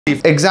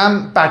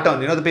Exam pattern,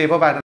 the paper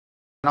pattern.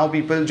 Now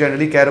people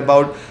generally care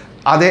about,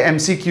 are there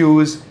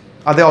MCQs,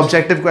 are there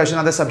objective questions,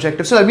 are there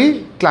subjective? So let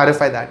me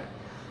clarify that.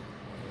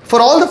 For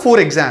all the 4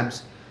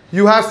 exams,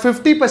 you have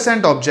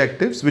 50%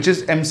 objectives, which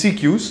is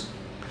MCQs,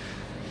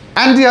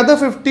 and the other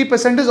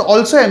 50% is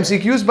also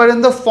MCQs, but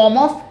in the form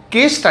of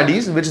case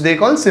studies, which they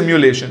call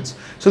simulations.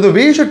 So the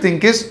way you should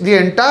think is, the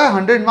entire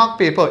 100-mark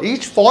paper,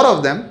 each 4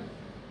 of them,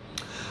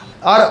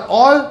 are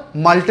all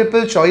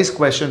multiple choice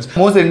questions.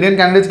 Most Indian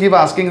candidates keep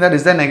asking that,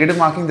 is there negative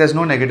marking? There's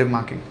no negative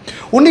marking.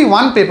 Only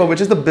one paper,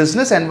 which is the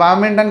business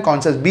environment and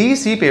concepts,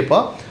 BEC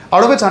paper,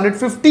 out of its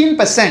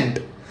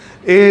 115%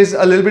 is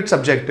a little bit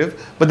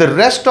subjective, but the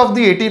rest of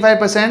the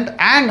 85%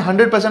 and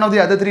 100% of the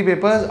other 3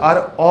 papers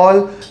are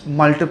all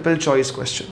multiple choice questions.